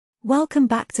Welcome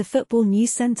back to Football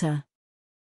News Centre.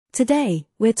 Today,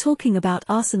 we're talking about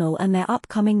Arsenal and their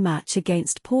upcoming match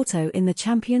against Porto in the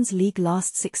Champions League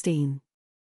last-16.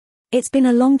 It's been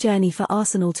a long journey for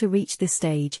Arsenal to reach this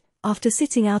stage, after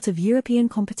sitting out of European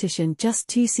competition just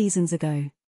 2 seasons ago.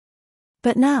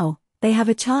 But now, they have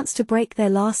a chance to break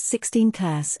their last-16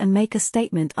 curse and make a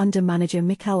statement under manager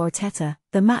Mikel Arteta.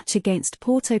 The match against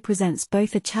Porto presents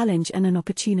both a challenge and an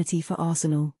opportunity for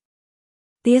Arsenal.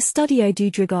 The Estadio do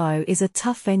Dragão is a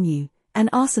tough venue, and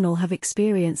Arsenal have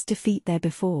experienced defeat there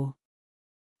before.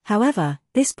 However,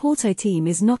 this Porto team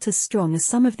is not as strong as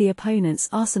some of the opponents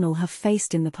Arsenal have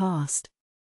faced in the past.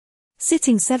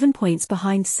 Sitting 7 points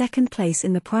behind second place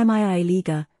in the Primeira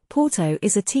Liga, Porto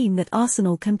is a team that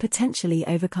Arsenal can potentially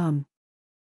overcome.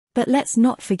 But let's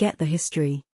not forget the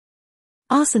history.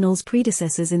 Arsenal's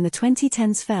predecessors in the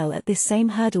 2010s fell at this same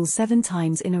hurdle 7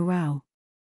 times in a row.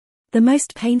 The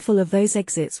most painful of those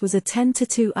exits was a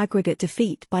 10-2 aggregate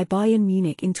defeat by Bayern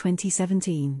Munich in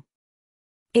 2017.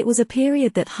 It was a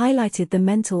period that highlighted the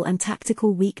mental and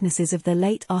tactical weaknesses of the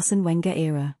late Arsene Wenger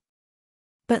era.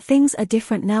 But things are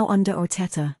different now under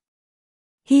Arteta.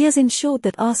 He has ensured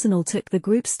that Arsenal took the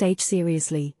group stage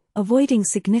seriously, avoiding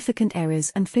significant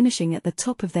errors and finishing at the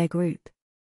top of their group.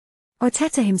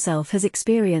 Arteta himself has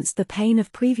experienced the pain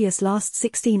of previous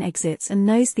last-16 exits and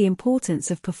knows the importance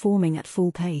of performing at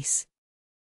full pace.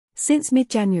 Since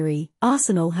mid-January,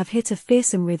 Arsenal have hit a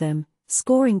fearsome rhythm,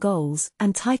 scoring goals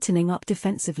and tightening up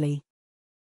defensively.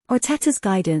 Arteta's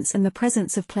guidance and the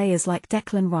presence of players like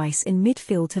Declan Rice in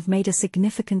midfield have made a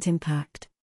significant impact.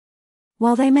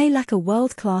 While they may lack a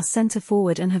world-class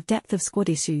centre-forward and have depth of squad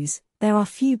issues, there are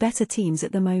few better teams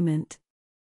at the moment.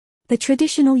 The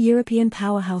traditional European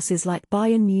powerhouses like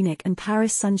Bayern Munich and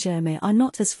Paris Saint-Germain are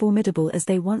not as formidable as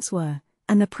they once were,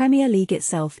 and the Premier League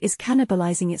itself is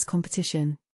cannibalizing its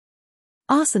competition.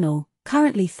 Arsenal,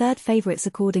 currently third favourites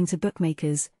according to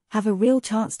bookmakers, have a real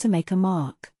chance to make a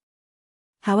mark.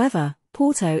 However,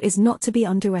 Porto is not to be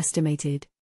underestimated.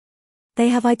 They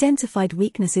have identified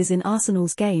weaknesses in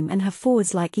Arsenal's game and have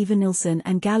forwards like Evanilson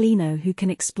and Galeno who can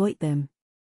exploit them.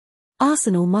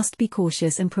 Arsenal must be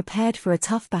cautious and prepared for a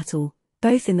tough battle,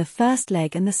 both in the first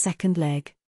leg and the second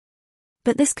leg.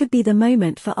 But this could be the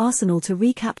moment for Arsenal to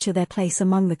recapture their place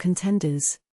among the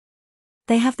contenders.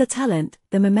 They have the talent,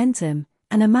 the momentum,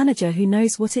 and a manager who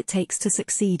knows what it takes to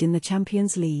succeed in the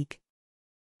Champions League.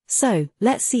 So,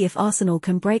 let's see if Arsenal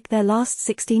can break their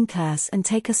last-16 curse and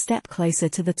take a step closer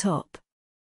to the top.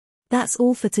 That's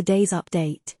all for today's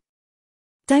update.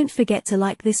 Don't forget to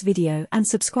like this video and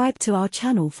subscribe to our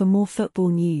channel for more football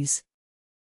news.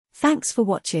 Thanks for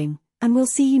watching, and we'll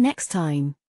see you next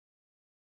time.